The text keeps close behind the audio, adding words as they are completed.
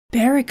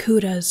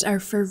Barracudas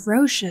are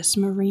ferocious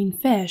marine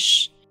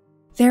fish.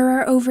 There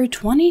are over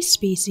 20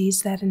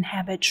 species that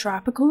inhabit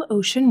tropical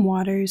ocean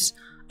waters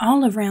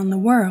all around the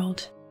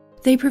world.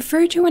 They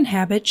prefer to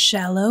inhabit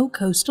shallow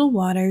coastal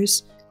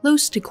waters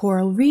close to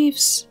coral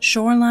reefs,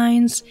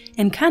 shorelines,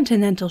 and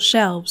continental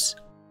shelves.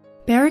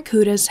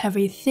 Barracudas have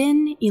a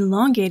thin,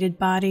 elongated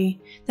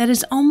body that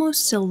is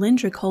almost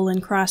cylindrical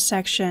in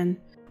cross-section,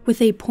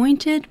 with a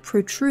pointed,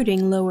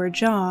 protruding lower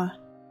jaw.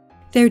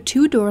 Their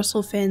two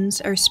dorsal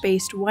fins are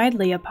spaced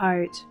widely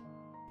apart.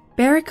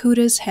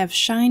 Barracudas have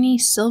shiny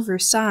silver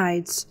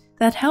sides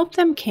that help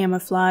them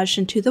camouflage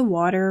into the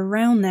water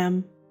around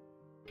them.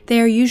 They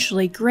are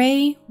usually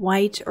gray,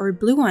 white, or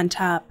blue on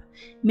top,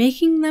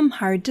 making them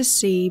hard to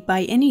see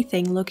by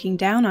anything looking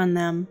down on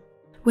them,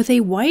 with a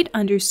white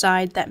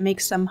underside that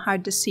makes them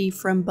hard to see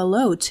from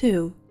below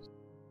too.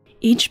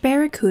 Each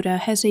barracuda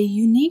has a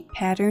unique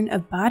pattern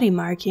of body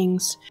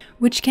markings,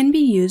 which can be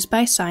used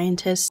by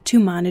scientists to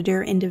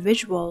monitor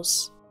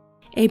individuals.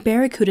 A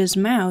barracuda's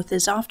mouth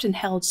is often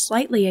held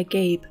slightly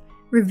agape,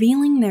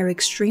 revealing their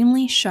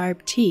extremely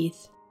sharp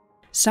teeth.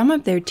 Some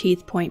of their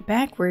teeth point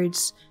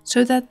backwards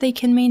so that they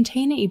can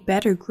maintain a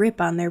better grip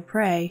on their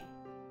prey.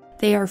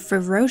 They are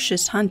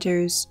ferocious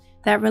hunters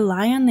that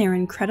rely on their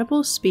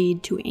incredible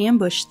speed to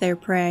ambush their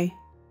prey.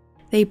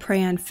 They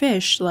prey on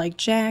fish like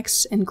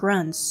jacks and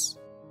grunts.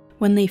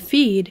 When they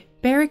feed,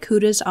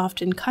 barracudas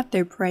often cut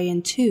their prey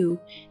in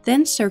two,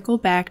 then circle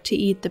back to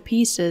eat the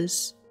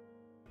pieces.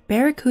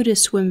 Barracudas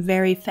swim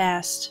very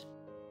fast.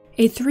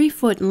 A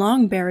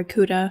 3-foot-long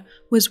barracuda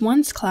was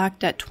once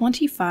clocked at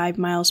 25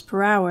 miles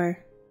per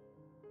hour.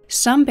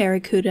 Some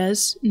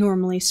barracudas,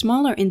 normally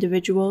smaller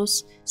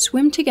individuals,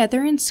 swim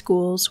together in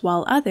schools,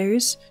 while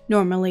others,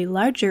 normally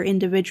larger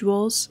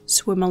individuals,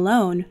 swim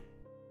alone.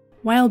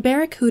 While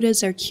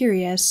barracudas are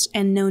curious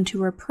and known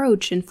to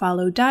approach and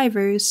follow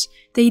divers,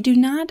 they do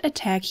not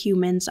attack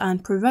humans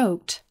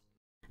unprovoked.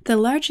 The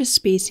largest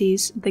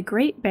species, the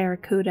great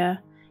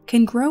barracuda,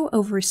 can grow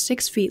over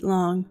 6 feet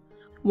long,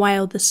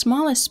 while the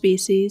smallest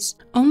species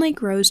only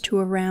grows to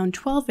around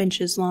 12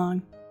 inches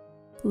long.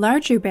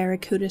 Larger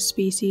barracuda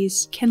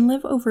species can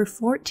live over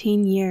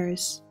 14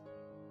 years.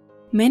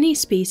 Many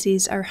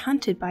species are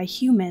hunted by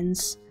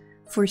humans,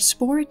 for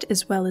sport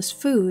as well as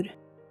food.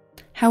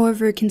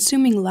 However,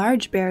 consuming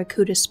large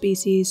barracuda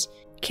species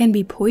can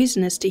be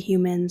poisonous to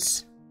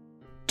humans.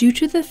 Due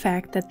to the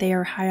fact that they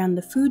are high on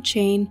the food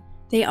chain,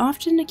 they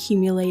often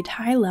accumulate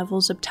high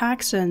levels of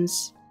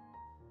toxins.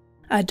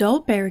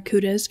 Adult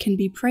barracudas can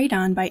be preyed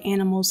on by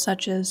animals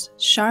such as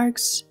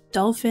sharks,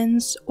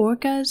 dolphins,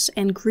 orcas,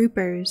 and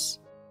groupers.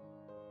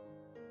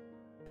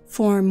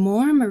 For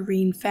more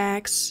marine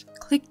facts,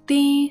 click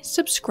the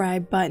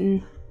subscribe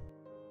button.